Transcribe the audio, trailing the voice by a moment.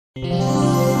What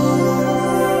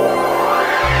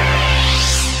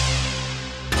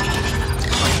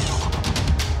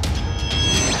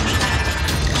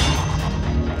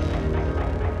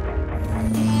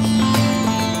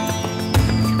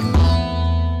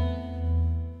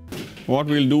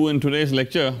we will do in today's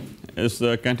lecture is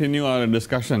continue our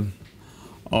discussion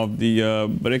of the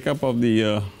breakup of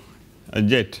the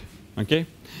jet, okay,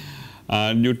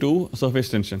 due to surface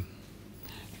tension,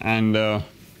 and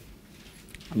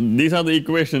these are the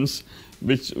equations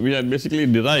which we had basically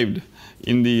derived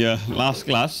in the last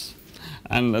class,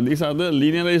 and these are the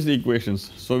linearized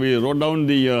equations. So we wrote down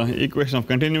the equation of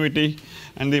continuity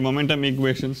and the momentum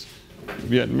equations.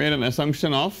 We had made an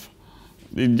assumption of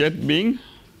the jet being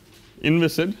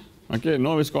inviscid, okay,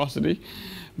 no viscosity,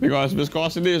 because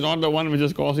viscosity is not the one which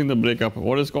is causing the breakup.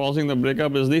 What is causing the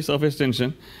breakup is the surface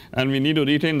tension, and we need to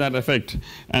retain that effect,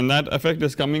 and that effect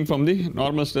is coming from the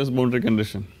normal stress boundary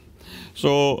condition.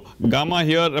 So gamma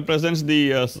here represents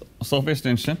the surface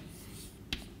tension,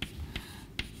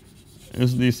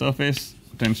 is the surface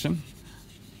tension.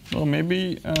 So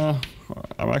maybe I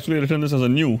have actually written this as a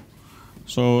nu,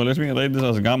 so let me write this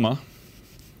as gamma.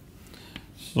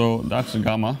 So that is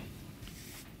gamma,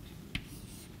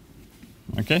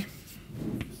 okay.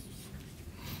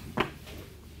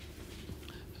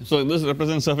 So this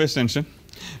represents surface tension,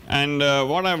 and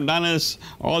what I have done is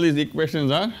all these equations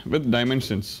are with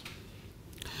dimensions.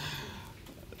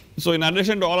 So in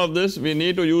addition to all of this, we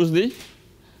need to use the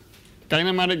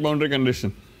kinematic boundary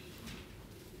condition,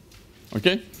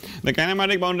 okay. The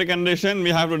kinematic boundary condition we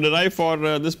have to derive for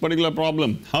this particular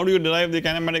problem. How do you derive the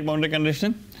kinematic boundary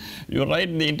condition? You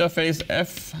write the interface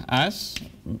f as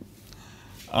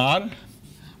r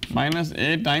minus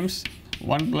a times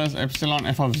 1 plus epsilon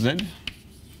f of z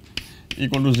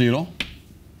equal to 0,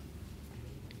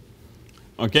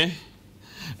 okay,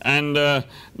 and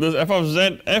this f of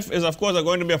z, f is of course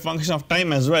going to be a function of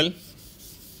time as well.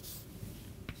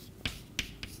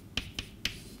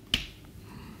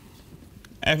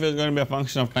 F is going to be a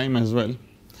function of time as well,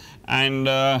 and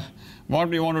what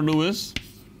we want to do is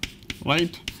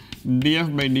write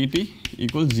df by dt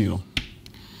equals 0.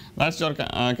 That is your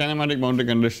kinematic boundary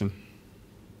condition,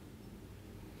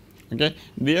 okay.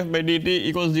 df by dt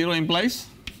equals 0 implies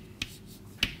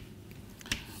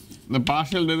the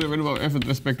partial derivative of f with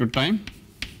respect to time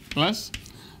plus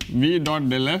v dot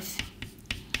del f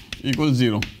equals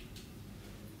 0,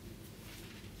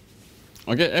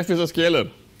 okay. F is a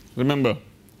scalar, remember,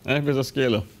 f is a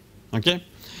scalar, okay.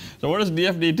 So what is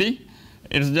df dt?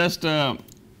 It is just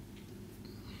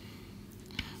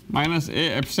minus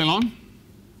a epsilon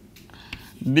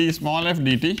d small f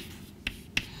dt,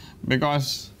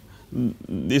 because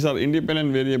these are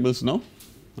independent variables now,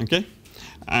 okay,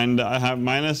 and I have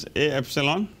minus a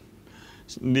epsilon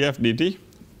df dt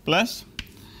plus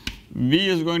v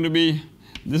is going to be,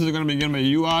 this is going to be given by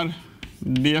ur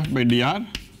df by dr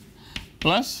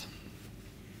plus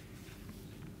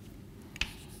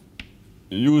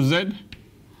uz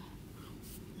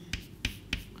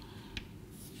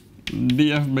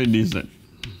df by dz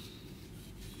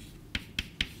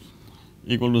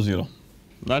equal to 0.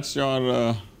 That is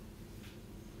your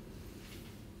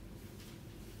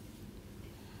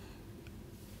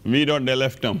v dot del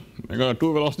f term, because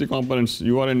two velocity components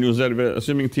ur and uz, we are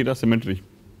assuming theta symmetry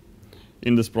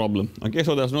in this problem, okay.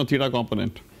 So there is no theta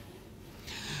component.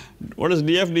 What is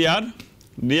df dr?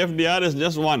 df dr is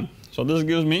just 1, so this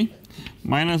gives me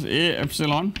minus a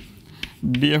epsilon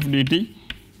df dt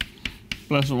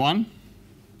plus 1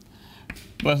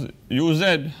 plus uz,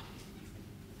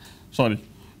 sorry,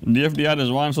 df dr is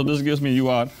 1, so this gives me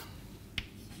ur,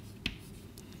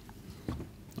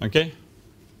 okay,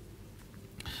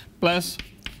 plus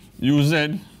uz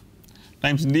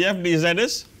times df dz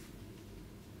is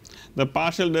the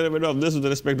partial derivative of this with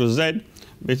respect to z,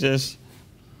 which is,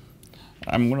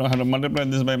 I am going to have to multiply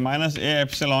this by minus a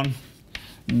epsilon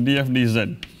df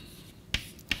dz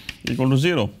equal to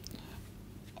 0,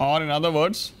 or in other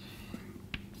words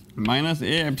minus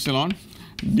a epsilon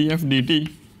df dt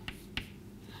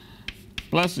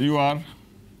plus ur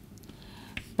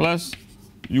plus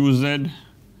uz,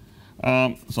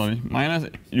 sorry, minus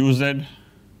uz a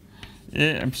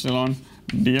epsilon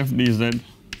df dz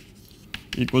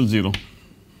equals 0,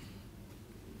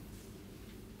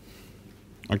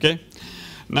 okay.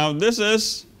 Now this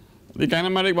is the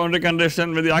kinematic boundary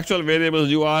condition with the actual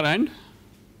variables ur and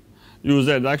uz,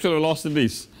 the actual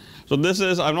velocities. So this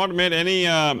is, I have not made any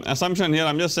assumption here, I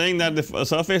am just saying that the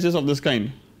surface is of this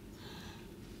kind,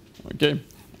 okay.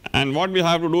 And what we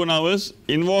have to do now is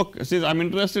invoke, since I am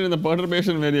interested in the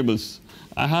perturbation variables,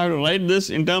 I have to write this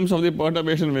in terms of the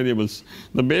perturbation variables.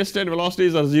 The base state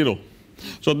velocities are 0,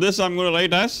 So this I am going to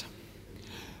write as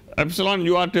epsilon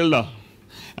ur tilde,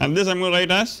 and this I am going to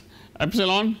write as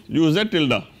epsilon uz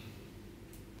tilde,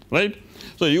 right.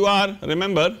 So ur,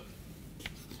 remember,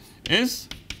 is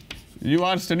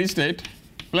ur steady state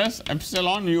plus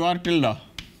epsilon ur tilde,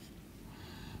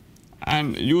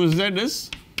 and uz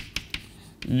is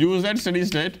uz steady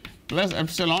state plus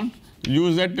epsilon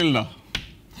uz tilde.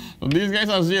 So these guys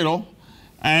are 0,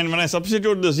 and when I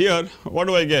substitute this here, what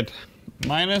do I get?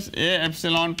 Minus a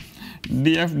epsilon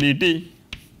df dt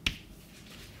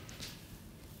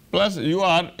plus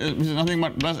ur, which is nothing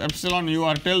but plus epsilon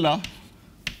ur tilde,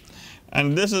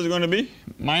 and this is going to be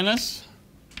minus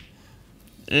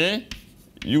a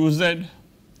uz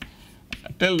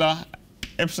tilde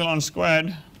epsilon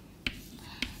squared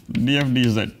df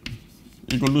dz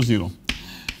equal to 0.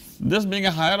 This being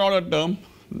a higher order term,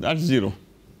 that is 0.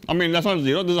 I mean, that is not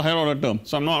 0, this is a higher order term.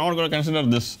 So I am not going to consider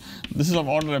this. This is of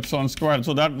order epsilon squared.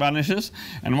 So that vanishes,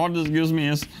 and what this gives me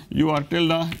is ur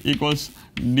tilde equals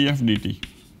df dt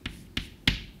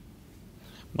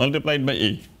multiplied by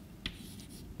a.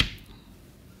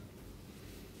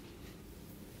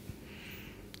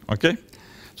 Okay.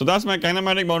 So that is my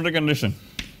kinematic boundary condition.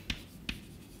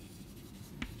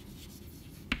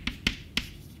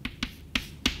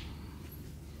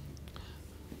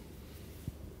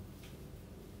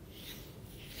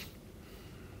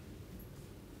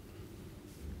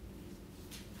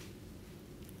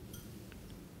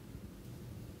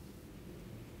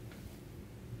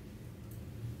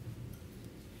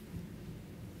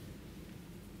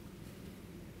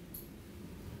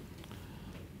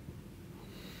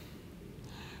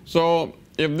 So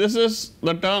if this is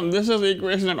the term, this is the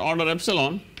equation at order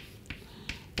epsilon,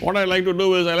 what I like to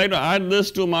do is I like to add this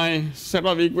to my set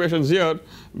of equations here,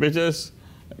 which is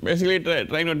basically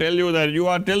trying to tell you that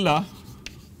ur tilde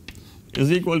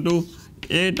is equal to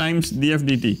a times df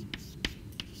dt.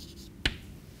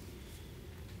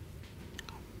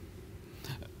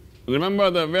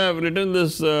 Remember the way I have written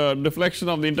this deflection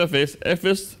of the interface, f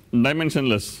is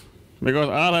dimensionless because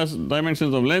r has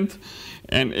dimensions of length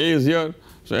and a is here.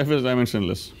 So f is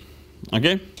dimensionless.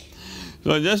 Okay.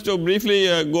 So just to briefly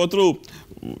go through,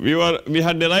 we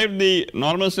had derived the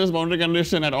normal stress boundary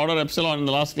condition at order epsilon in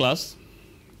the last class,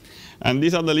 and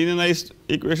these are the linearized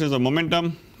equations of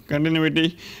momentum,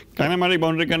 continuity, kinematic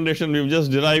boundary condition we have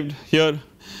just derived here.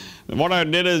 What I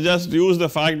did is just use the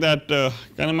fact that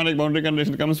kinematic boundary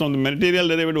condition comes from the material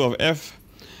derivative of f,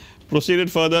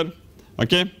 proceeded further,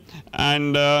 okay,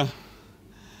 and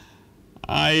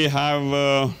I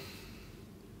have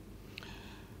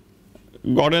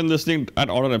gotten this thing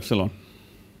at order epsilon.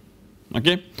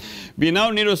 Okay. We now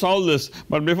need to solve this,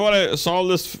 but before I solve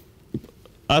this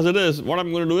as it is, what I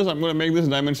am going to do is I am going to make this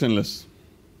dimensionless.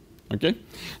 Okay.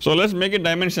 So let us make it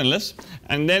dimensionless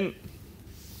and then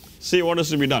see what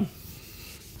is to be done.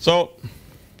 So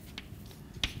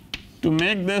to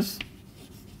make this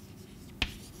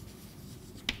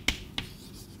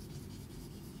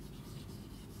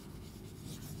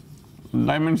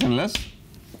dimensionless,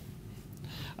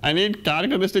 I need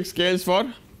characteristic scales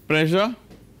for pressure,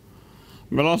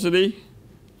 velocity,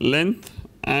 length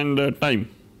and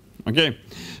time. Okay.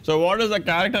 So what is the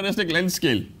characteristic length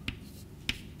scale?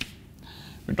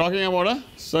 We are talking about a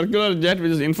circular jet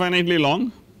which is infinitely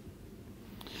long,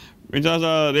 which has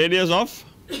a radius of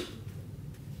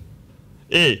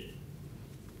a.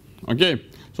 Okay.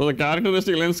 So the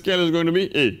characteristic length scale is going to be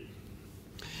a.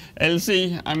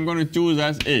 LC I am going to choose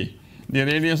as a, the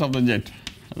radius of the jet,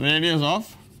 radius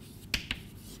of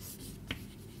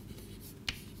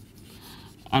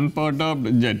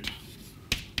unperturbed jet.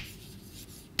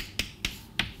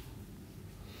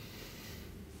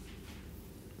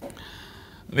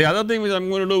 The other thing which I am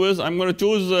going to do is I am going to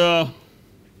choose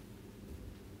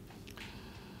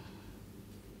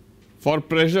for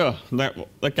pressure,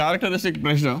 the characteristic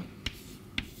pressure.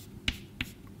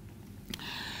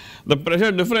 The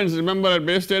pressure difference, remember, at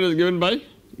base state is given by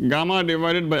gamma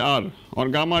divided by r or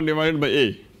gamma divided by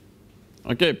a.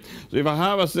 Okay. So if I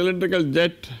have a cylindrical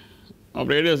jet of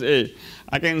radius a,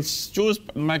 I can choose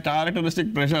my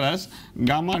characteristic pressure as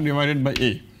gamma divided by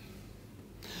a,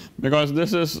 because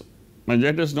this is, my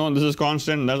jet is known, this is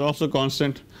constant, that is also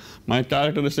constant, my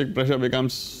characteristic pressure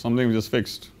becomes something which is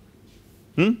fixed.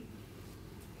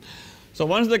 So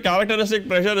once the characteristic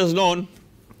pressure is known,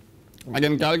 I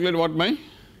can calculate what my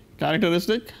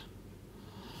characteristic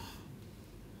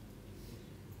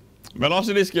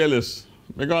velocity scale is,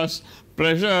 because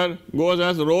pressure goes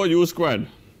as rho u squared,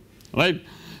 right.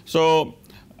 So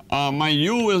my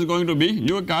u is going to be,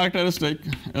 u characteristic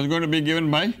is going to be given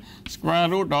by square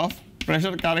root of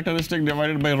pressure characteristic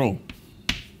divided by rho,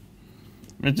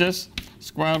 which is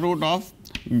square root of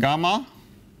gamma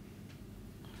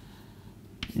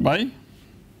by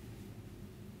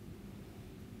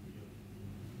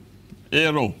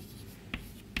A rho.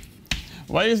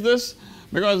 Why is this?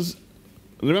 Because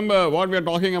remember what we are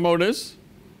talking about is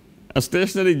a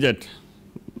stationary jet.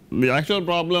 The actual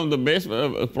problem, the base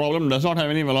problem does not have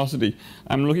any velocity.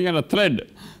 I am looking at a thread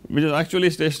which is actually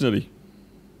stationary.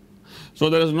 So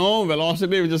there is no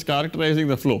velocity which is characterizing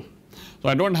the flow. So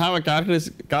I do not have a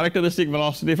characteristic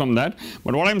velocity from that,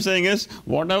 but what I am saying is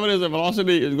whatever is the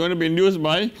velocity is going to be induced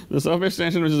by the surface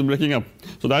tension which is breaking up.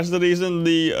 So that is the reason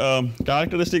the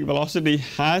characteristic velocity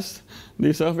has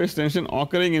the surface tension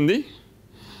occurring in the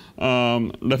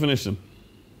definition.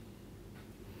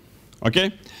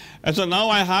 Okay. And so now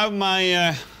I have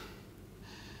my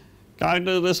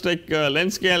characteristic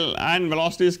length scale and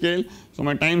velocity scale. So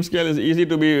my time scale is easy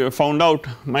to be found out.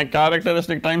 My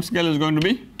characteristic time scale is going to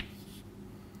be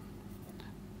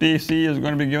Tc is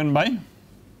going to be given by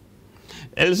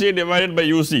Lc divided by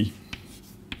Uc.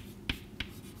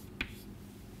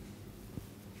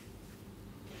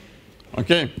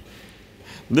 Okay.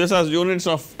 This has units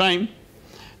of time,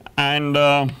 and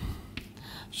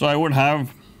so I would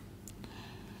have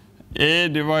A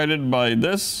divided by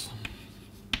this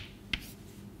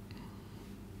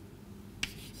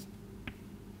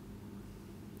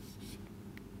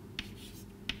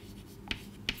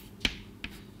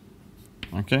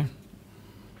okay,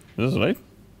 this is right.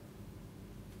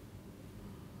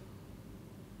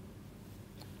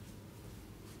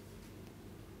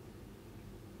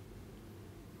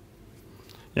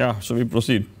 Yeah, so we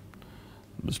proceed.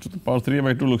 This to the power 3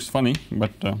 by 2 looks funny,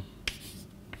 but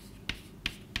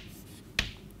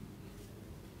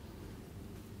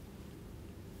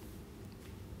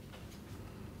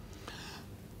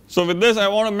so with this I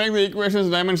want to make the equations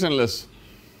dimensionless,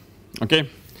 okay,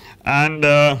 and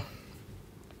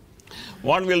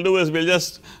what we will do is we will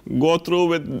just go through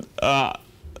with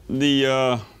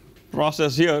the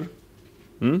process here.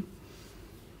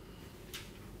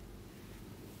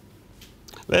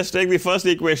 Let us take the first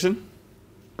equation.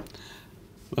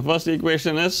 The first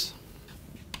equation is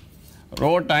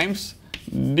rho times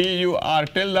du r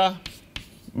tilde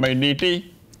by dt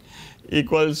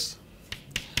equals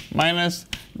minus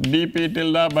dp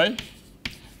tilde by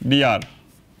dr.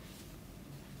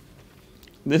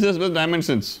 This is with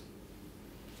dimensions.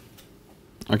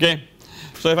 Okay.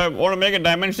 So if I want to make it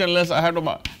dimensionless, I have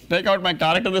to take out my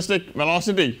characteristic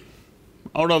velocity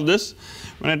out of this.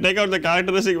 When I take out the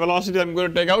characteristic velocity, I am going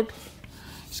to take out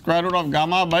square root of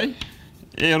gamma by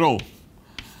A rho,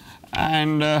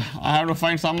 and I have to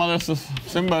find some other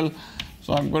symbol.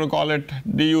 So I am going to call it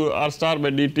du r star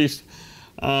by dt,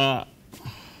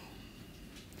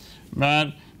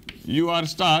 where u r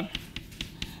star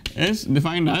is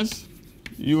defined as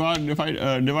u r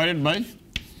divided by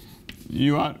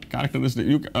u r characteristic,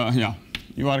 u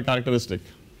r characteristic.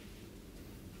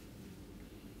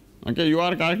 Okay, u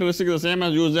r characteristic is the same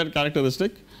as u z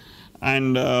characteristic,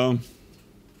 and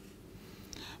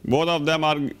both of them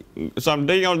are, so I am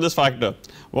taking out this factor.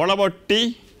 What about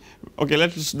t? Okay,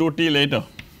 let us do t later.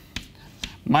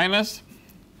 Minus,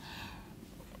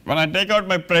 when I take out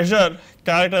my pressure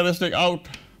characteristic out,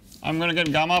 I am going to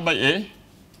get gamma by A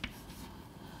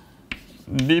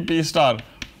dp star,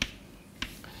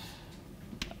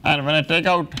 and when I take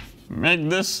out, make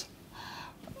this,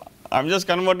 I have just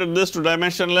converted this to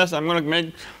dimensionless. I am going to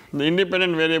make the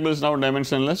independent variables now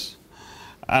dimensionless,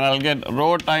 and I will get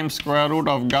rho times square root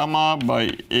of gamma by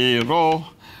A rho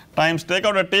times, take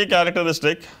out a t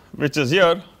characteristic which is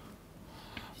here,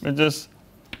 which is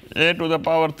a to the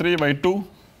power 3 by 2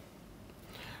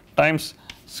 times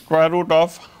square root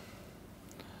of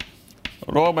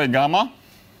rho by gamma,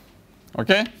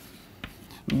 okay,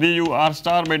 du r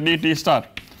star by dt star.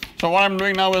 So what I am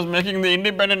doing now is making the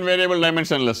independent variable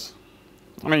dimensionless.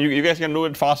 I mean you guys can do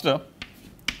it faster,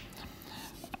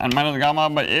 and minus gamma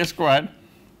by A squared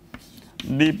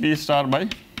dp star by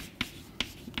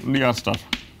dr star.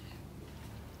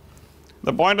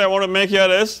 The point I want to make here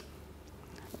is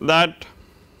that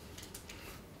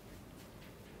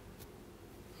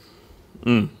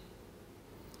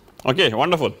okay,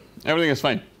 wonderful, everything is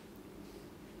fine.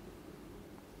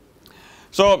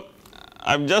 So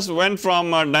I have just went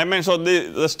from dimension, so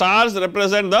the stars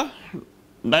represent the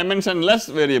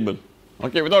dimensionless variable,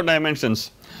 okay, without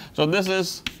dimensions. So this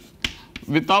is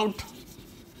without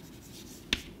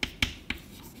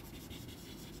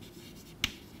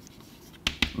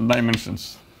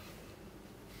dimensions.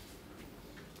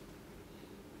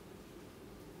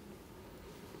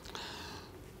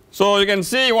 So you can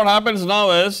see what happens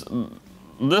now is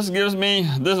this gives me,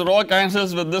 this rho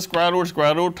cancels with this square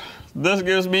root, this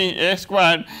gives me a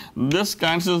squared, this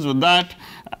cancels with that,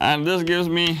 and this gives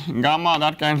me gamma,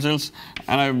 that cancels,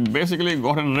 and I have basically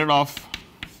gotten rid of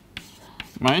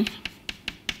my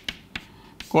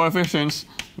coefficients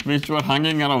which were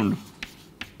hanging around.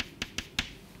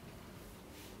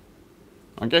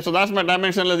 Okay, so that is my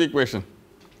dimensionless equation.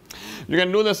 You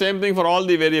can do the same thing for all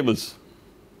the variables,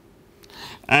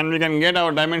 and we can get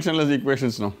our dimensionless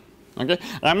equations now. Okay,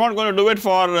 I am not going to do it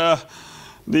for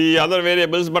the other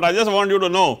variables, but I just want you to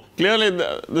know clearly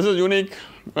this is unique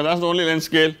because that is the only length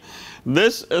scale.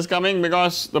 This is coming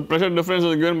because the pressure difference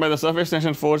is given by the surface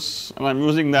tension force, and I am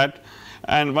using that,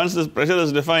 and once this pressure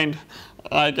is defined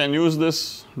I can use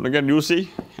this to get UC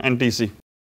and TC.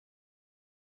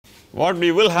 What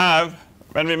we will have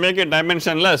when we make it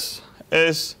dimensionless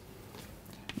is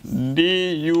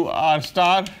dUr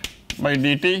star by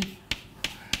dt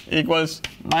equals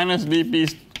minus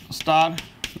dP star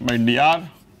by dr,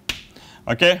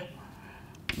 okay,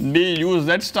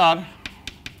 duz star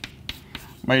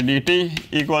by dt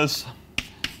equals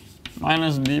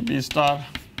minus dP star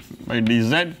by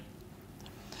dz.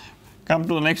 Come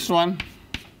to the next one,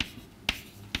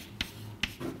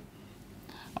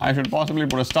 I should possibly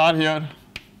put a star here.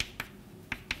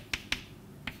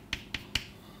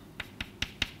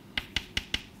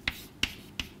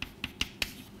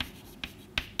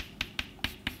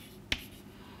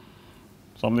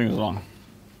 Something is wrong.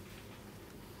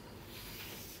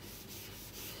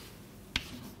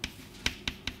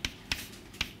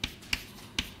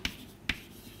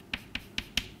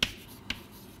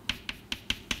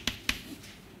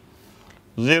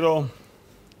 Zero,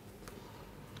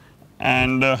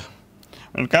 and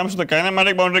when it comes to the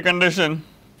kinematic boundary condition,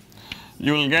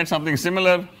 you will get something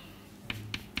similar.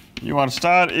 Ur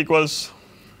star equals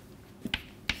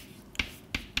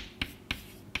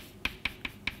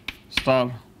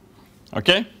star,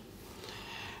 okay,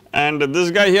 and this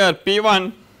guy here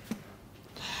P1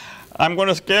 I am going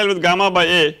to scale with gamma by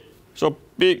A. So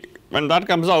P, when that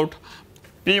comes out,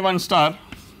 P1 star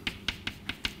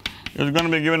is going to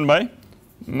be given by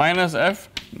minus F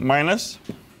minus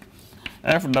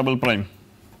F double prime.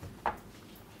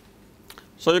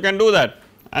 So you can do that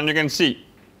and you can see.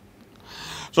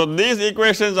 So these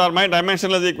equations are my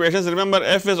dimensionless equations. Remember,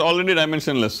 F is already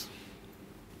dimensionless.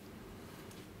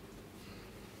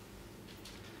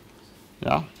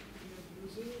 Yeah.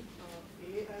 Using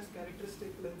A as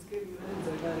characteristic length scale even in z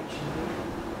direction.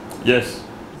 Yes. Is it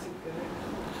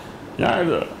correct?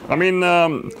 Yeah. I mean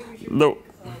the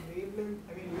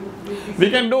we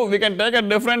can take a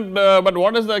different but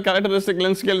what is the characteristic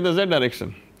length scale in the z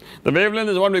direction? The wavelength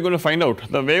is what we are going to find out.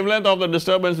 The wavelength of the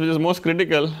disturbance which is most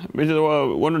critical, which is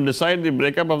going to decide the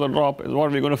breakup of the drop, is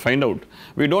what we are going to find out.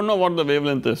 We do not know what the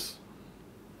wavelength is.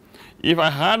 If I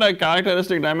had a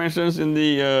characteristic dimensions in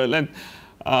the length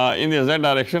in the z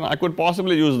direction, I could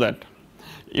possibly use that.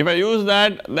 If I use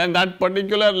that, then that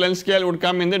particular length scale would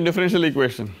come in the differential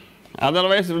equation,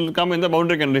 otherwise it will come in the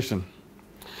boundary condition.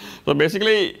 So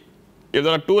basically, if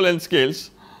there are two length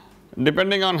scales,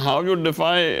 depending on how you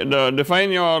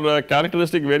define your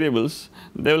characteristic variables,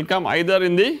 they will come either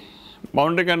in the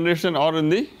boundary condition or in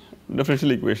the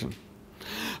differential equation.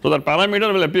 So that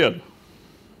parameter will appear,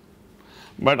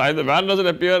 but either where does it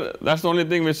appear, that is the only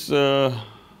thing which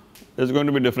is going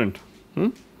to be different.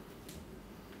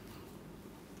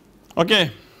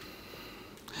 Okay.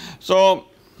 So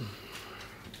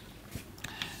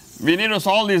we need to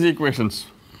solve these equations,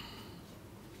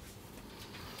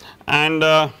 and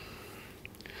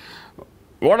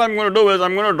what I am going to do is I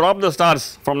am going to drop the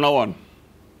stars from now on,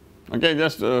 okay,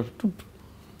 just so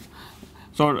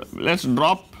let us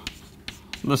drop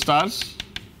the stars,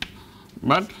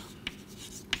 but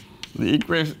the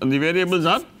equation, the variables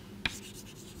are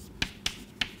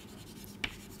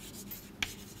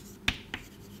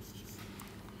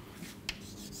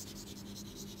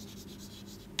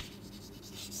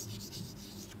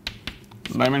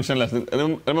dimensionless,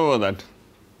 remember that,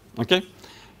 okay.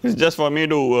 It is just for me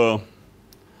to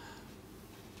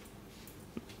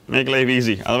make life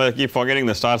easy, otherwise I keep forgetting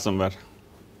the star somewhere.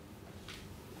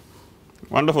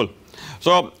 Wonderful.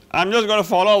 So I am just going to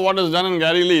follow what is done in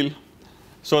Gary Leal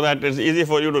so that it is easy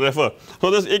for you to refer. So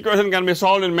this equation can be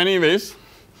solved in many ways,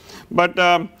 but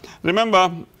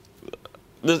remember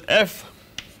this F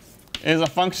is a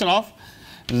function of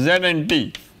Z and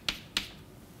T,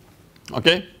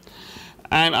 okay,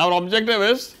 and our objective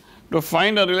is to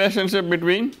find a relationship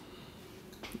between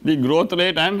the growth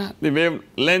rate and the wave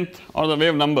length or the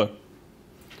wave number,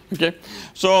 okay.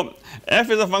 So F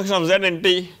is a function of Z and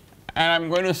T, and I am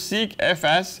going to seek F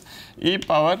as e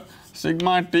power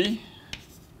sigma T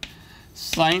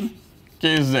sin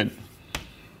kz,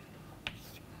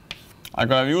 I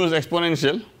could have used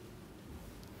exponential,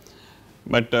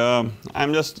 but I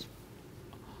am just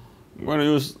going to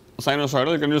use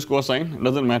sinusoidal. You can use cosine, it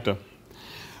does not matter.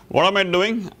 What am I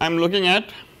doing? I am looking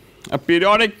at a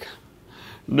periodic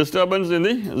disturbance in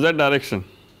the z direction.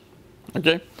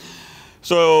 Okay.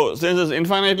 So, since it is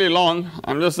infinitely long,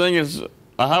 I am just saying it is,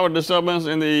 I have a disturbance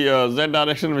in the z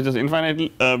direction which is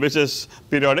infinitely which is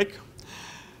periodic.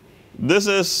 This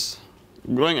is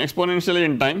growing exponentially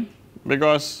in time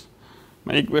because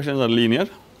my equations are linear,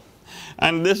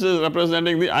 and this is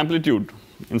representing the amplitude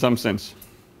in some sense.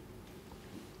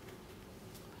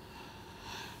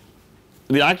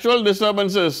 The actual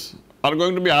disturbances are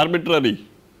going to be arbitrary,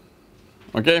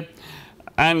 okay,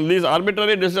 and these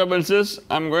arbitrary disturbances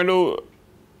I am going to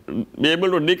be able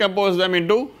to decompose them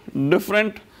into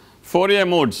different Fourier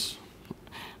modes,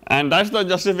 and that is the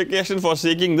justification for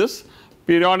seeking this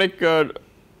periodic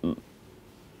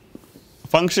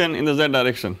function in the z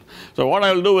direction. So, what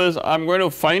I will do is I am going to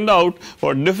find out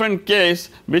for different k's,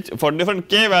 which for different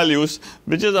k values,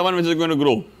 which is the one which is going to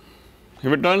grow.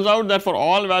 If it turns out that for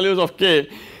all values of k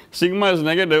sigma is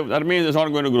negative, that means it is not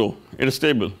going to grow, it is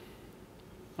stable.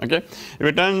 Okay. If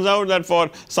it turns out that for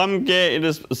some k it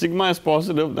is sigma is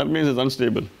positive, that means it is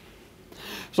unstable.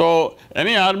 So,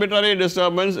 any arbitrary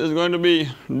disturbance is going to be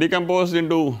decomposed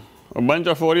into a bunch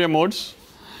of Fourier modes.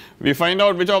 We find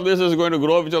out which of this is going to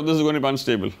grow, which of this is going to be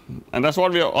unstable, and that is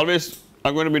what we always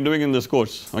are going to be doing in this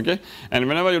course. Okay. And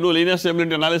whenever you do linear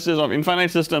stability analysis of infinite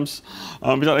systems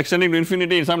which are extending to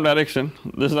infinity in some direction,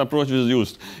 this is the approach which is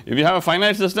used. If you have a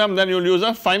finite system, then you will use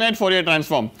a finite Fourier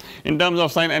transform in terms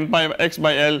of sin n pi x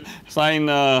by L, sin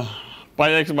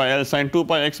pi x by L, sin 2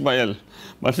 pi x by L,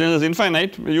 but since it is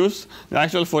infinite we use the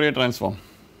actual Fourier transform.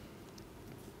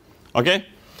 Okay.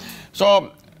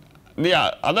 So, the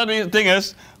other thing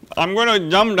is I am going to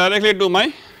jump directly to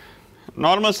my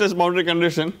normal stress boundary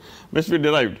condition which we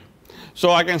derived.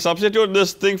 So, I can substitute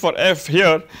this thing for f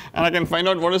here and I can find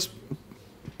out what is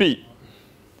p.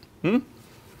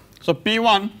 So,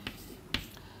 p1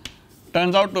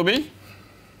 turns out to be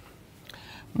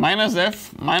minus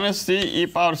f minus c e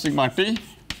power sigma t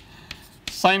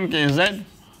sin kz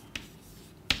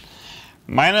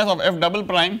minus of f double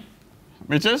prime,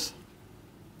 which is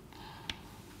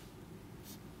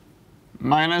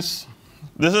minus,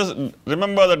 this is,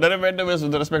 remember the derivative is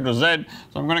with respect to z. So,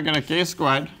 I am going to get a k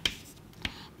squared,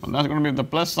 but that is going to be the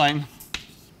plus sign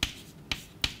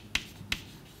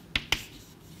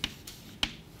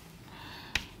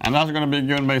and that is going to be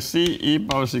given by c e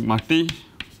power sigma t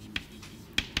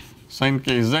sin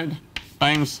kz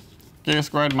times k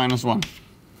squared minus 1.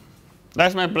 That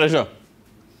is my pressure.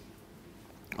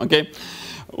 Okay.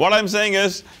 What I am saying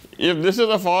is, if this is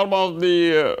the form of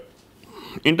the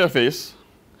interface,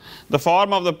 the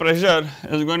form of the pressure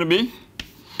is going to be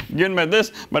given by this,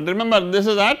 but remember this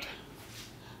is at,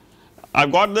 I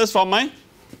have got this from my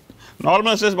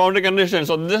normal stress boundary condition.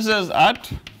 So, this is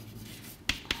at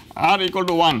r equal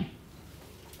to 1.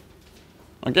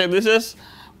 Okay, this is,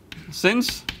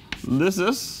 since this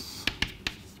is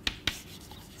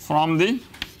from the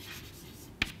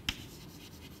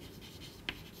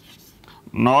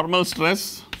normal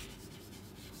stress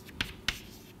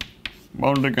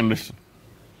boundary condition.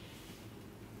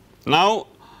 Now,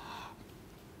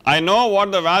 I know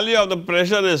what the value of the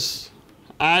pressure is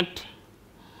at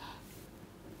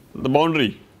the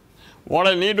boundary. What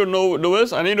I need to do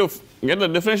is I need to get the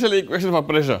differential equation for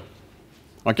pressure.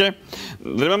 Okay.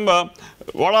 Remember,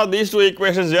 what are these two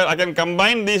equations here? I can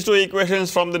combine these two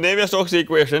equations from the Navier-Stokes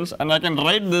equations and I can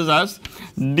write this as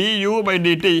du by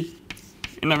dt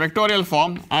in a vectorial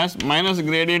form as minus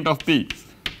gradient of p.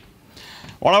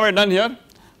 What have I done here?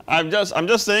 I am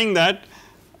just saying that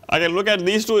I can look at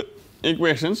these two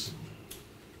equations,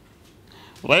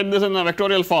 write this in a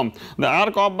vectorial form. The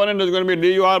r component is going to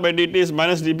be dur by dt is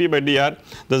minus dp by dr.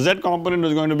 The z component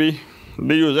is going to be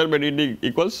duz by dt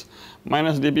equals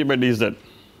minus dp by dz.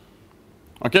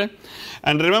 Okay.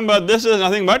 And remember, this is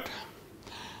nothing but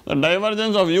the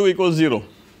divergence of u equals 0.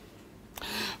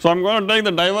 So, I am going to take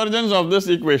the divergence of this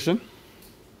equation,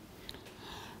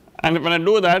 and when I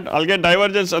do that I will get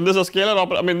divergence, and this is a scalar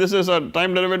operator, I mean this is a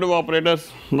time derivative operator,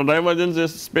 the divergence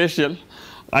is spatial.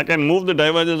 I can move the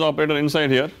divergence operator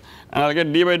inside here and I will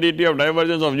get d by dt of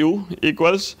divergence of u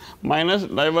equals minus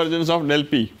divergence of del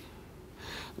p.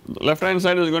 The left hand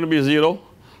side is going to be 0,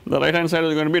 the right hand side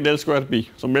is going to be del square p.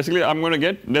 So, basically I am going to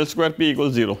get del square p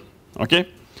equals 0. Okay.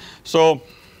 So,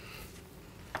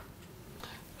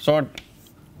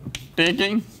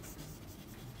 taking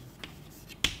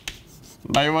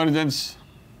divergence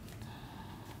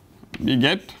we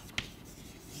get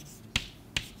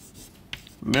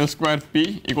del square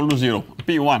p equal to 0,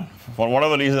 p1, for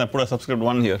whatever reason I put a subscript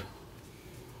 1 here,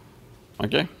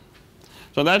 okay.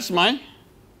 So that is my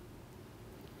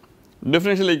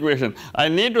differential equation. I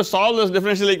need to solve this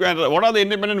differential equation. What are the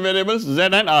independent variables? Z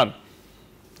and R.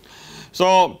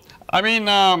 So I mean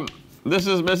this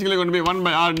is basically going to be 1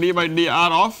 by R d by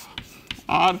dr of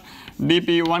R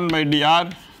dp1 by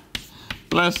dr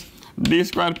plus d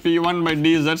square p1 by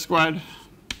dz squared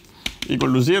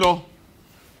equal to 0,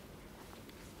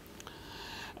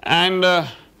 and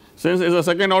since it is a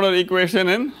second order equation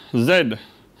in Z,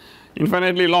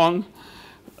 infinitely long,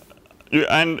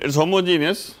 and it is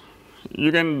homogeneous,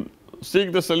 you can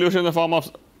seek the solution in the form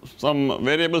of some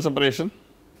variable separation.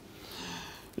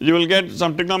 You will get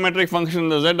some trigonometric function in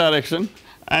the Z direction,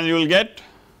 and you will get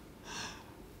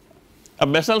a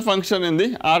Bessel function in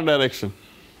the R direction,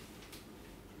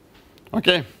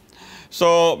 okay.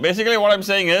 So basically what I am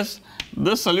saying is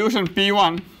this solution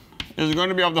P1 is going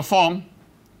to be of the form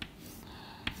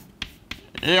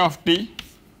A of t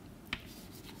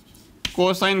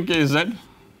cosine kz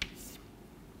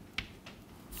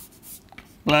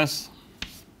plus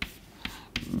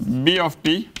B of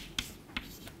t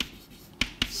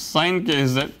sine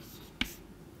kz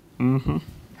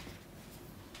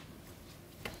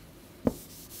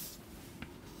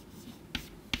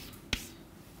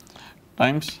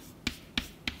times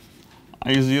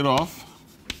I0 of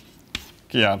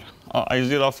kr,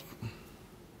 I0 of,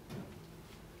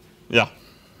 yeah.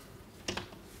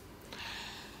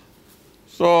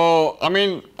 So I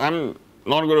mean I am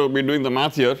not going to be doing the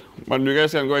math here, but you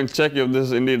guys can go and check if this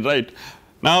is indeed right.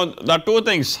 Now there are two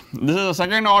things, this is a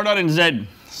second order in Z,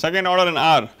 second order in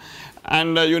R,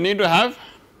 and you need to have,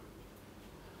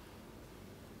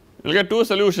 you will get two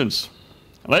solutions,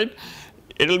 right.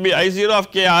 It will be I0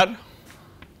 of kr,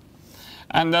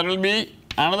 and there will be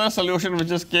another solution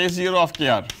which is k0 of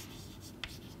kr.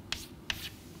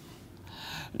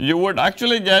 You would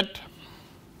actually get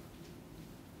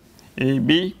A,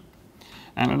 B,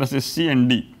 and let us say C and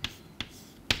D,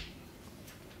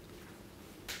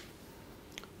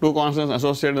 two constants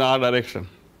associated in the R direction.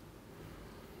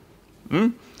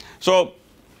 So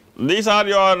these are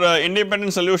your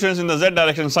independent solutions in the Z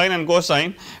direction, sine and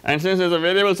cosine, and since there is a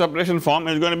variable separation form,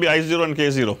 it is going to be I0 and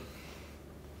k0.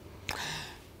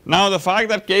 Now the fact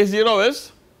that k0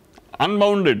 is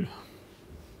unbounded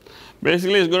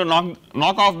basically is going to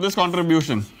knock off this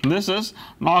contribution, this is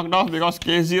knocked off because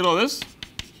k0 is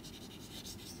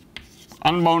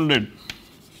unbounded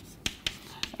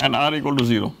and R equal to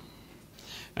 0,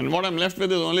 and what I am left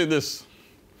with is only this,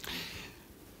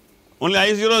 only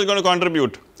I0 is going to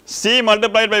contribute, C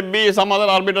multiplied by B is some other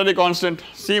arbitrary constant,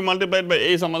 C multiplied by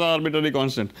A is some other arbitrary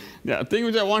constant. The thing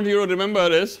which I want you to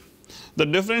remember is the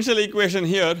differential equation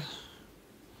here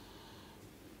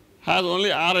has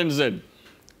only R and Z.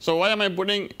 So why am I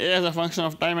putting A as a function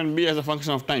of time and B as a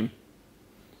function of time?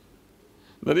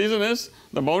 The reason is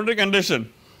the boundary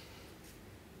condition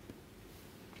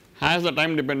has the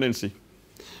time dependency,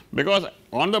 because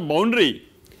on the boundary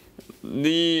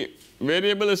the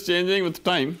variable is changing with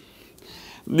time,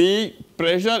 the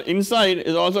pressure inside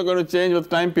is also going to change with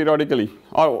time periodically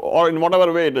or in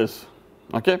whatever way it is,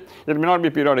 okay. It may not be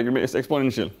periodic, it is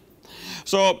exponential.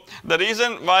 So the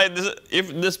reason why this, if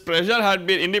this pressure had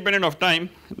been independent of time,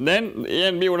 then A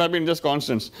and B would have been just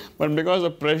constants, but because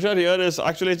the pressure here is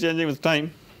actually changing with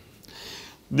time,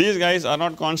 these guys are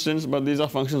not constants but these are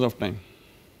functions of time,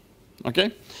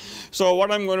 okay. So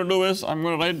what I am going to do is I am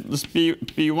going to write this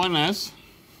P1 as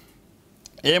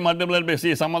A multiplied by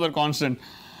C, some other constant,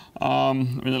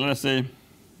 let us say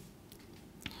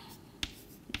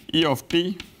E of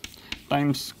t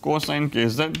times cosine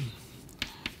kz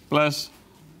plus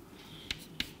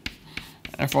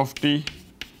f of t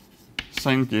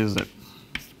sine kz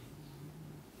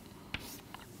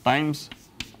times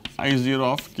I0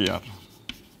 of kr,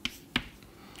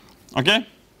 okay.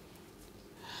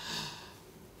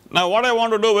 Now what I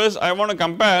want to do is I want to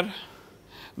compare,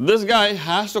 this guy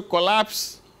has to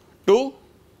collapse to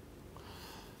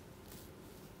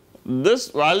this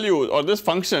value or this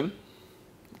function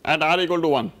at r equal to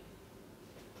 1,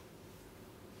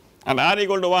 at r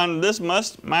equal to 1 this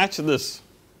must match this,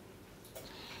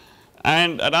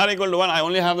 and at r equal to 1 I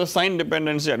only have the sine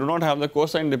dependency, I do not have the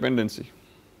cosine dependency.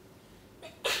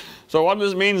 So what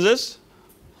this means is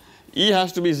E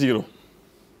has to be 0,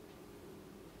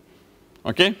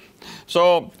 okay.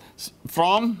 So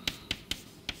from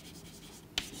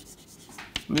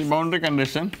the boundary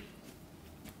condition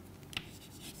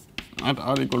at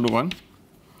r equal to 1,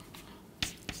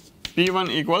 P1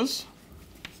 equals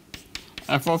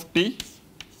f of t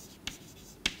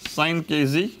sine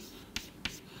kz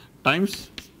times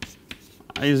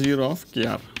I0 of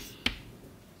Kr.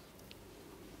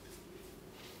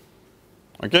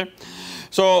 Okay.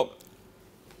 So,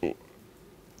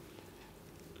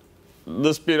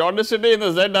 this periodicity in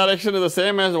the z direction is the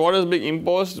same as what is being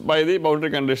imposed by the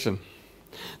boundary condition.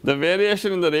 The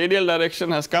variation in the radial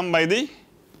direction has come by the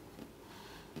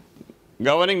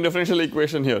governing differential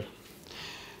equation here,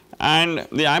 and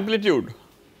the amplitude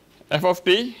f of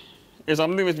t is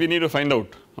something which we need to find out.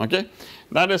 Okay.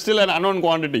 That is still an unknown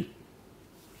quantity,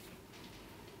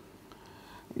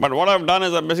 but what I have done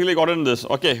is I have basically gotten this.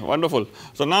 Okay, wonderful.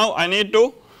 So, now I need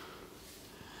to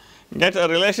get a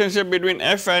relationship between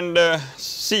f and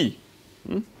c,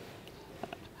 and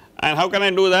how can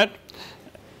I do that?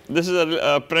 This is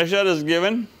a pressure is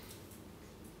given,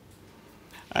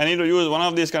 I need to use one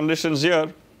of these conditions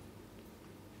here.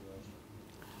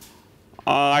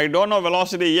 I do not know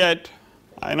velocity yet,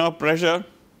 I know pressure.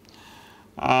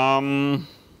 I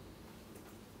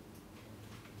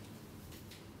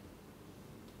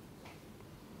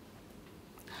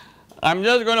am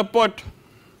just going to put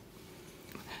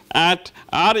at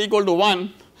r equal to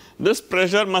 1, this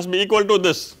pressure must be equal to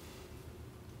this,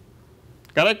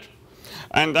 correct,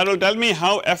 and that will tell me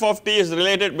how f of t is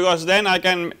related, because then I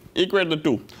can equate the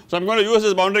two. So, I am going to use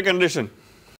this boundary condition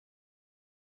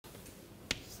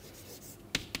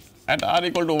at r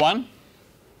equal to 1,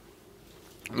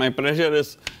 my pressure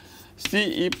is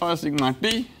C e power sigma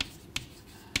t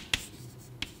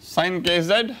sin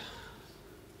kz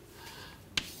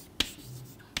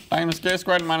times k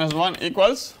squared minus 1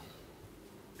 equals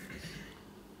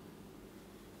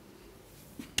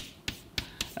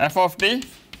f of t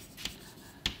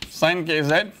sin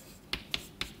kz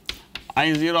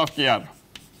I0 of Kr.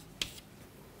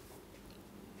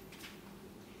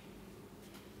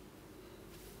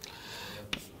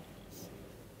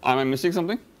 Am I missing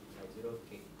something?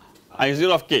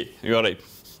 I0 of k, you are right,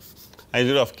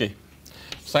 I0 of k,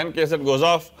 sin kz goes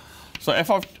off. So, f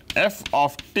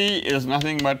of t is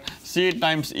nothing but C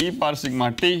times e power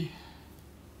sigma t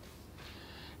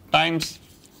times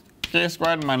k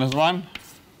squared minus 1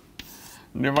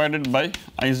 divided by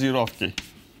I0 of k.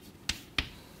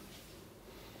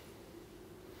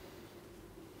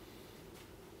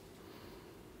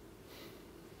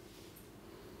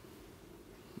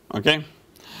 Okay.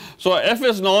 So, f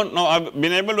is known, now I have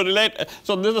been able to relate.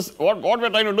 So, this is what we are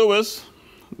trying to do is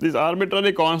these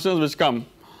arbitrary constants which come,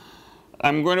 I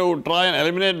am going to try and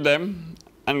eliminate them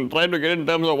and try to get in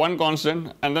terms of one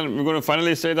constant, and then we are going to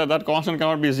finally say that that constant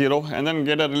cannot be 0, and then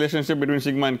get a relationship between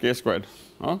sigma and k squared.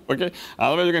 Okay.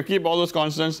 Otherwise, you can keep all those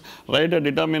constants, write a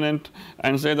determinant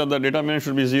and say that the determinant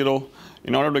should be 0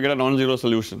 in order to get a non-zero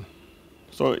solution.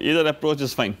 So, either approach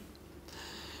is fine,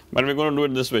 but we are going to do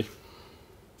it this way.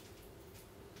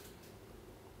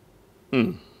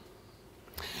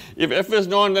 If f is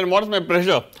known, then what is my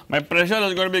pressure? My pressure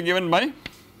is going to be given by,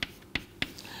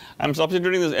 I am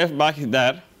substituting this f back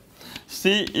there,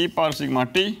 C e power sigma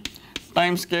t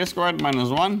times k squared minus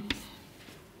 1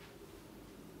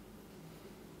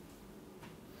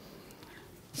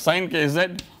 sin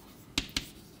kz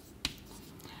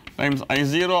times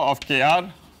I0 of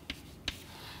Kr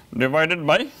divided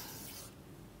by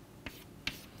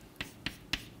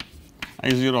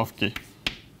I0 of k.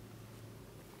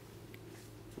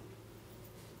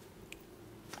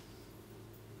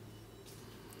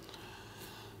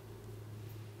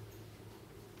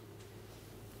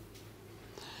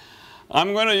 I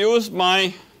am going to use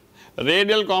my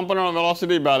radial component of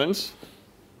velocity balance,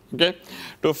 okay,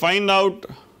 to find out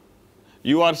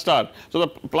UR star. So, the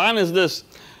plan is this: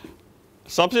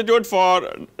 substitute for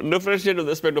differentiate with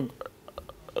respect to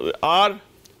R,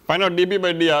 find out dP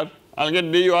by dr, I will get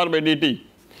dur by dt,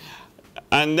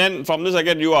 and then from this I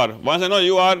get UR. Once I know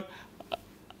UR,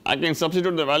 I can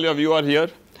substitute the value of UR here.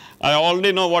 I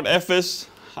already know what F is,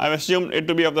 I have assumed it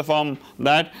to be of the form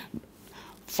that.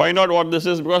 Find out what this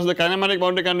is, because the kinematic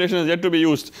boundary condition is yet to be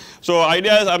used. So,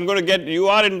 idea is I am going to get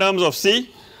UR in terms of C,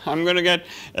 I am going to get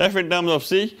F in terms of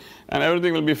C, and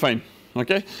everything will be fine.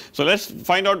 Okay. So, let us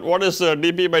find out what is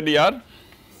dP by dr.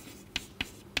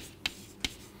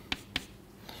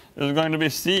 It is going to be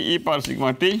C e power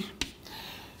sigma t,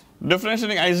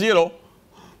 differentiating I0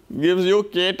 gives you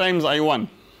k times I1,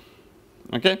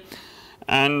 okay,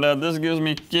 and this gives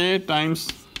me k times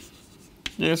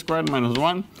k squared minus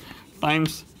 1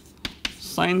 times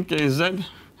sin kz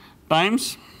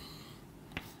times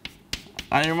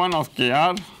I1 of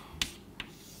Kr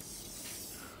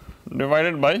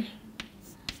divided by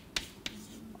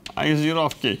I0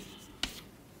 of k.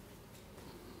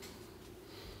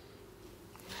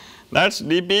 That is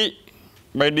dP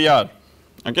by dr,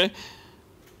 okay.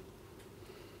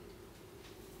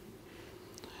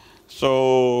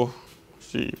 So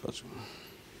C plus,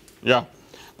 yeah,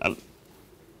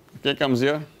 K comes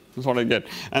here, that is what I get,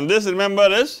 and this remember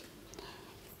is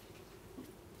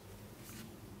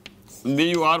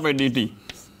dur by dt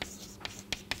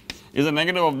is a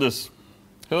negative of this,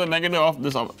 here is a negative of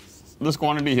this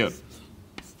quantity here.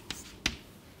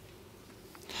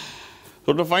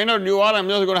 So to find out ur I am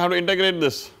just going to have to integrate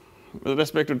this with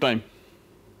respect to time,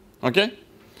 okay.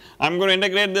 I am going to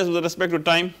integrate this with respect to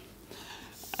time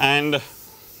and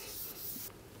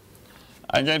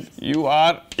I get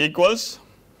ur equals,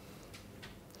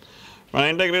 when I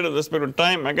integrate with respect to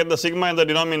time I get the sigma in the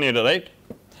denominator, right.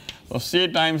 So C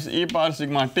times e power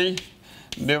sigma t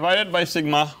divided by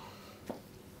sigma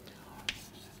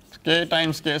k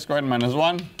times k squared minus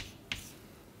 1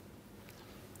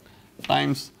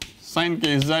 times sin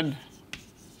kz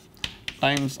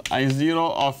times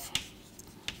I0 of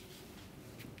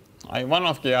I1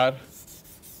 of kr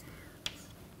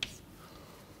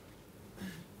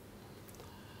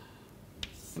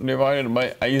divided by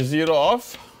I0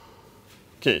 of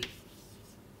k.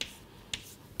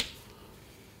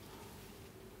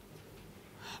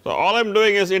 So all I am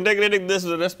doing is integrating this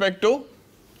with respect to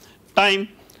time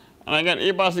and I get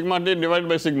e power sigma t divided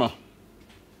by sigma,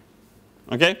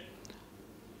 okay.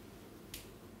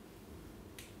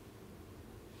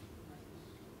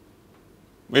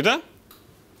 With a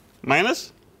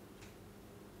minus,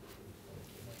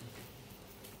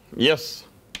 yes,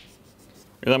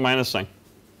 with a minus sign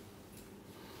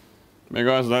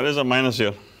because there is a minus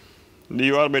here,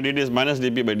 dur by dt is minus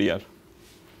dp by dr,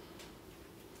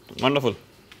 wonderful.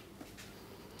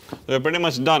 So we are pretty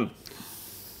much done,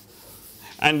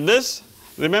 and this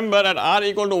remember at r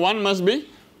equal to 1 must be,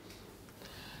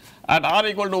 at r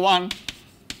equal to 1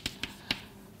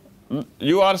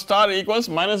 ur star equals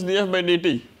minus df by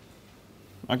dt,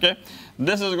 okay.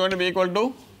 This is going to be equal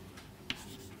to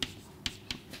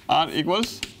r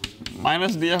equals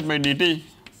minus df by dt,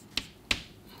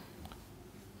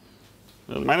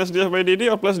 minus df by dt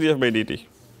or plus df by dt, it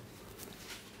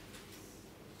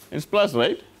is plus,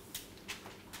 right.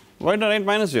 Why did I write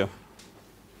minus here?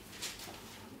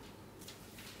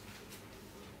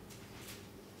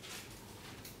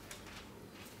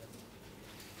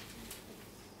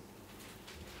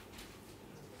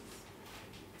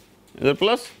 Is it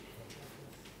plus?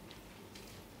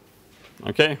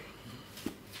 Okay.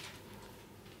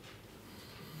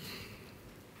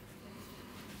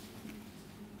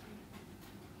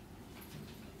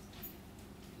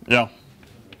 Yeah.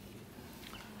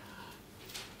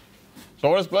 So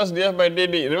what is plus df by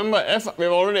dt? Remember f we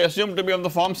have already assumed to be of the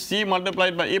form c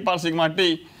multiplied by e power sigma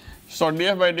t. So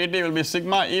df by dt will be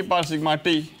sigma e power sigma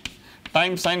t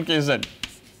times sin kz.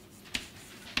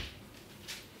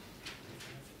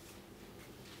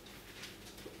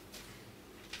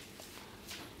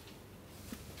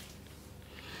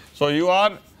 So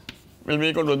ur will be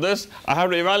equal to this, I have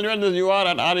to evaluate this ur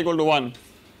at r equal to 1,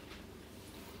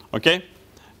 okay,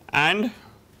 and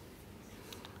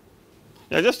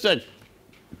yeah, just check,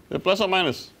 the plus or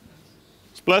minus,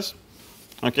 it's plus,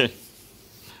 okay.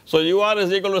 So ur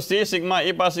is equal to c sigma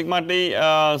e power sigma t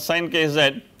sin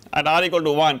kz at r equal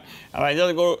to 1, and I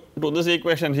just go to this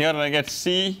equation here and I get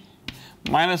c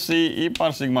minus c e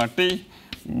power sigma t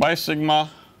by sigma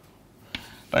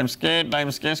times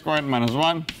k squared minus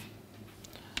 1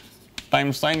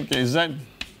 times sin kz,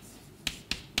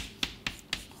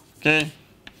 okay.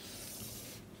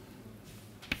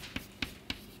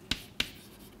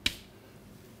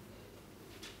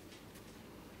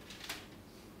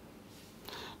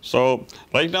 So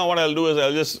right now what I will do is I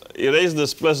will just erase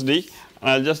this plus d and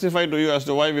I will justify to you as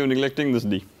to why we are neglecting this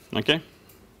d, okay.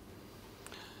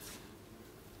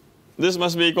 This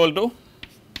must be equal to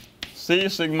c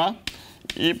sigma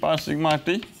e power sigma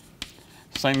t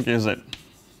sin kz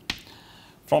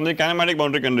from the kinematic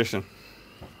boundary condition.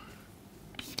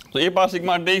 So e power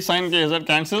sigma t sin kz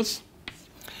cancels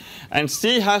and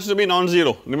c has to be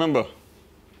non-zero, remember,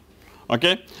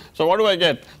 okay. So what do I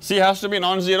get? C has to be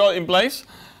non-zero implies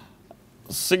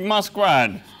sigma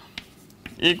squared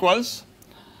equals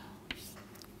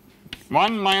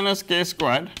 1 minus k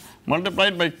squared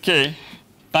multiplied by k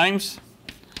times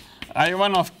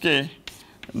I1 of k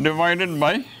divided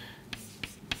by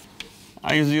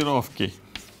I0 of k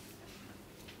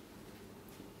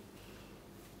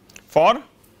for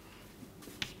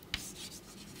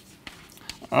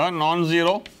a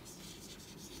non-zero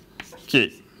k,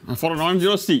 for a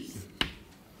non-zero c.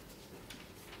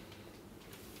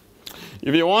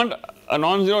 If you want a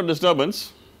non-zero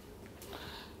disturbance,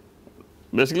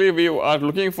 basically we are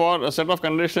looking for a set of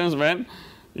conditions when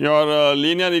your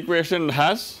linear equation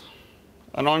has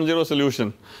a non-zero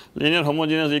solution. Linear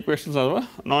homogeneous equations have a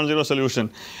non-zero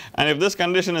solution, and if this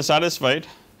condition is satisfied,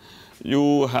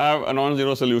 you have a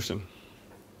non-zero solution.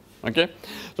 Okay.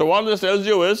 So what this tells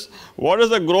you is what is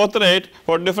the growth rate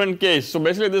for different k's. So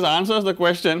basically this answers the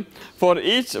question for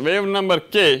each wave number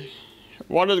k,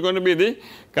 what is going to be the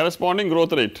corresponding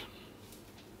growth rate.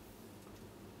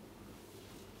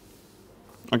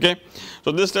 Okay.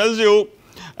 So this tells you,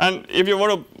 and if you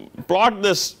want to plot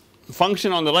this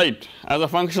function on the right as a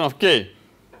function of k,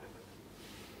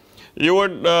 you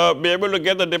would be able to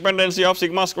get the dependency of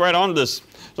sigma squared on this.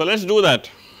 So let us do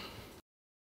that.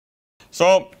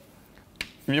 So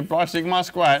if you plot sigma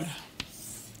squared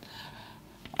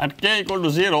at k equal to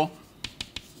 0,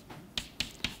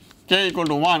 k equal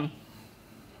to 1,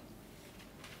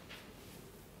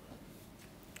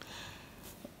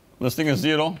 this thing is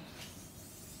 0,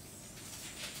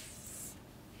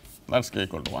 that is k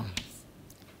equal to 1.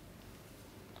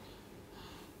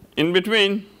 In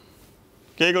between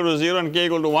k equal to 0 and k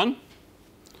equal to 1,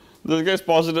 this is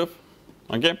positive.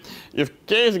 Okay. If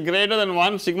k is greater than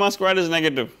 1, sigma squared is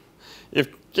negative. If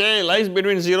k lies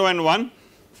between 0 and 1,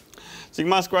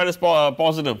 sigma squared is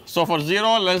positive. So for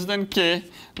 0 less than k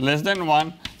less than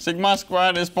 1, sigma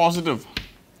squared is positive,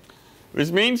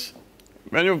 which means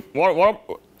when you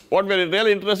what we are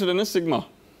really interested in is sigma.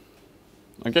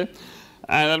 Okay.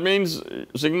 And that means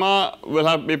sigma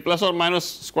will be plus or minus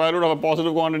square root of a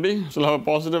positive quantity, so it will have a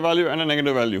positive value and a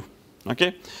negative value.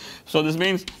 Okay. So this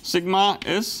means sigma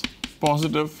is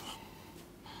positive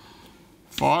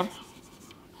for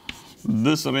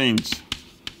this range,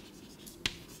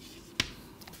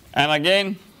 and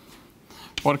again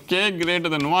for k greater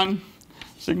than 1,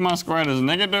 sigma squared is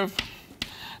negative,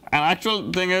 and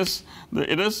actual thing is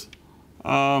it is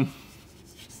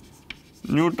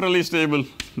neutrally stable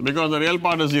because the real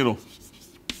part is 0.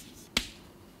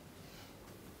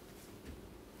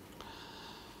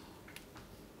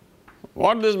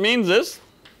 What this means is,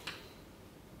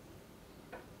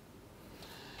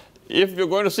 if you are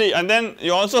going to see, and then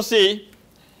you also see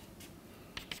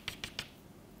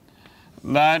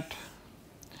that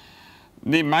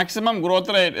the maximum growth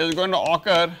rate is going to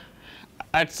occur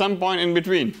at some point in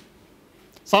between,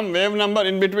 some wave number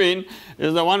in between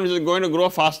is the one which is going to grow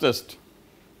fastest.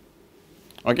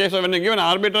 Okay. So when you give an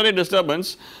arbitrary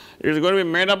disturbance, it is going to be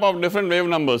made up of different wave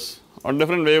numbers or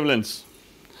different wavelengths.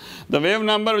 The wave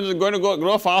number which is going to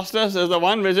grow fastest is the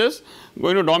one which is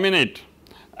going to dominate,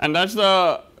 and that is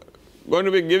the going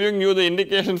to be giving you the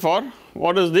indication for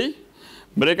what is the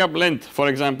breakup length, for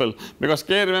example, because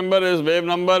k, remember, is wave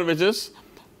number which is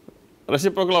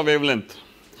reciprocal of wavelength.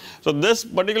 So this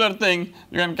particular thing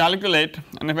you can calculate,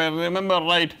 and if I remember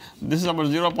right, this is about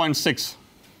 0.6.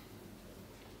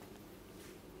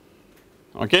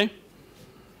 Okay.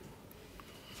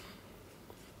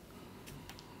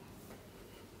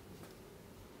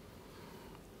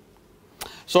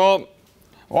 So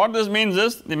what this means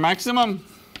is the maximum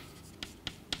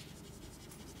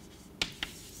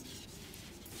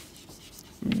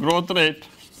growth rate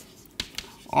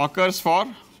occurs for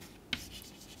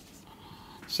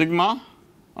sigma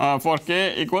for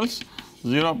k equals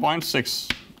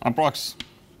 0.6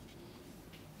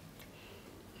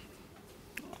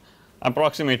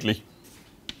 approximately.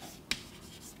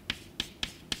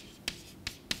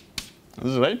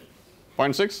 This is right,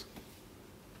 0.6.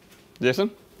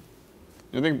 Jason,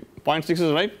 you think 0.6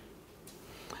 is right?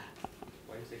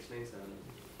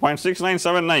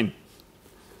 0.6979.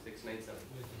 697.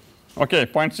 Okay,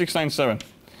 0.697.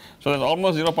 So that's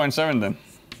almost 0.7 then.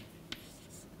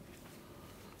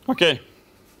 Okay.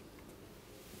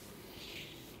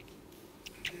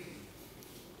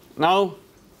 Now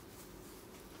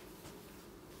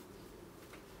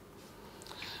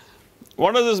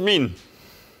what does this mean?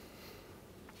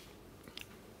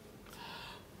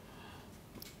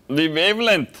 The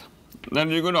wavelength that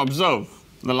you are going to observe,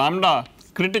 the lambda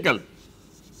critical,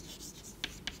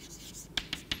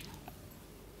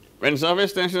 when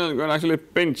surface tension is going to actually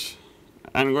pinch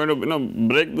and going to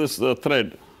break this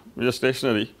thread which is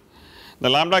stationary, the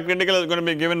lambda critical is going to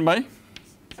be given by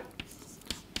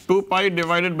 2 pi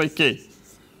divided by k.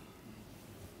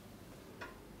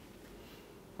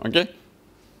 Okay.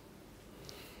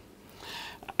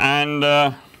 And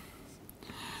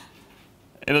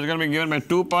it is going to be given by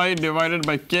 2 pi divided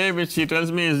by k, which he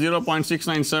tells me is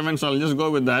 0.697, so I will just go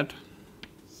with that,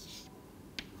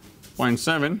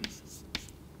 0.7.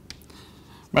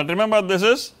 But remember, this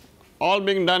is all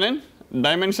being done in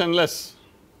dimensionless.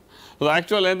 So the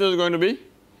actual length is going to be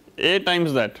a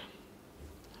times that.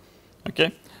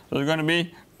 Okay. So it is going to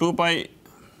be 2 pi,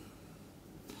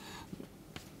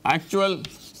 actual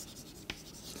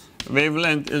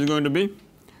wavelength is going to be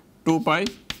 2 pi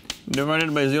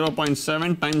divided by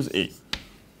 0.7 times A.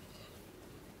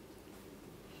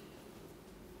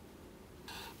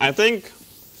 I think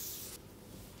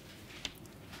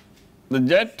the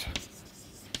jet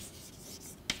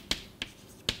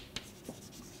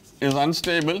is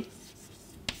unstable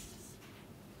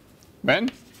when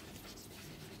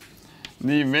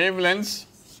the wavelengths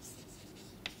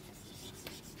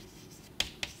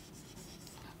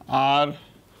are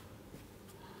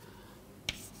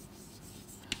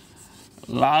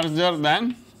larger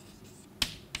than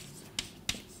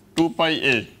 2 pi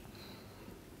A,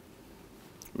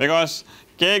 because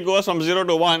k goes from 0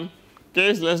 to 1, k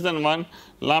is less than 1,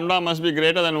 lambda must be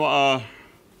greater than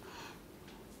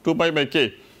 2 pi by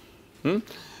k.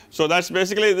 So that is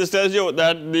basically, this tells you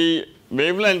that the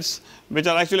wavelengths which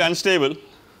are actually unstable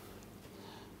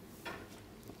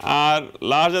are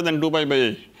larger than 2 pi by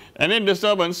A. Any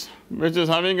disturbance which is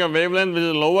having a wavelength which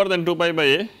is lower than 2 pi by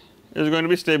A is going to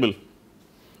be stable,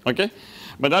 okay.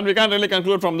 But that we can't really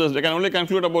conclude from this, we can only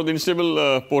conclude about the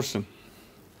unstable portion.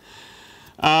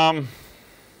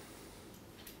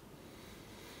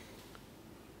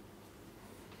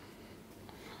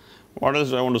 What else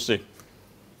do I want to say?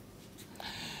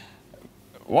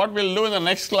 What we will do in the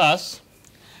next class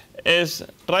is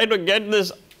try to get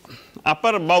this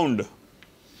upper bound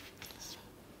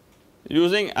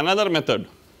using another method,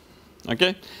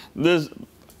 okay. This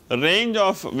range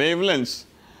of wavelengths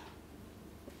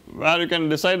where you can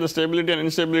decide the stability and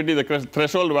instability, the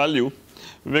threshold value,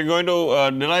 we are going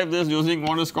to derive this using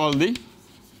what is called the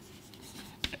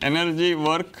energy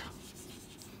work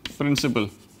principle,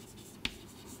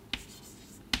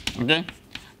 okay,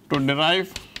 to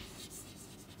derive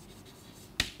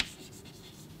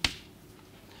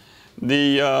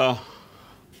the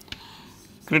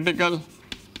critical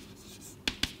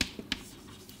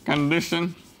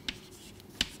condition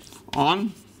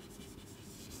on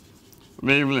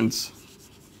wavelengths.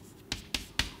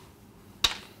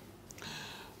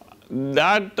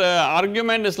 That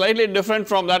argument is slightly different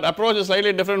from, that approach is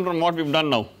slightly different from what we have done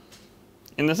now,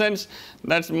 in the sense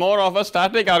that is more of a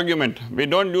static argument, we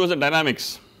do not use the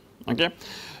dynamics, okay.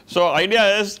 So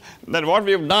idea is that what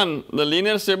we have done, the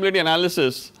linear stability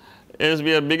analysis, is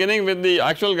we are beginning with the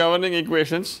actual governing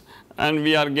equations and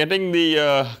we are getting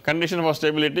the condition for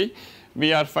stability,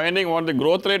 we are finding what the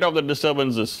growth rate of the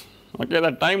disturbance is, okay.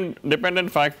 The time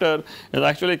dependent factor is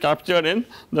actually captured in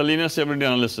the linear stability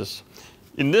analysis.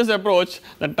 In this approach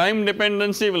the time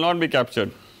dependency will not be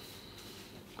captured,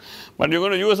 but you are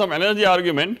going to use some energy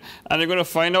argument and you are going to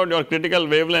find out your critical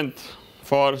wavelength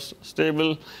for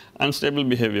stable unstable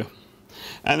behavior,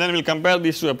 and then we will compare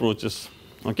these two approaches,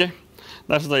 okay.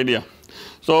 That is the idea.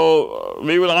 So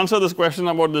we will answer this question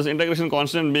about this integration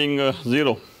constant being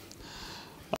 0.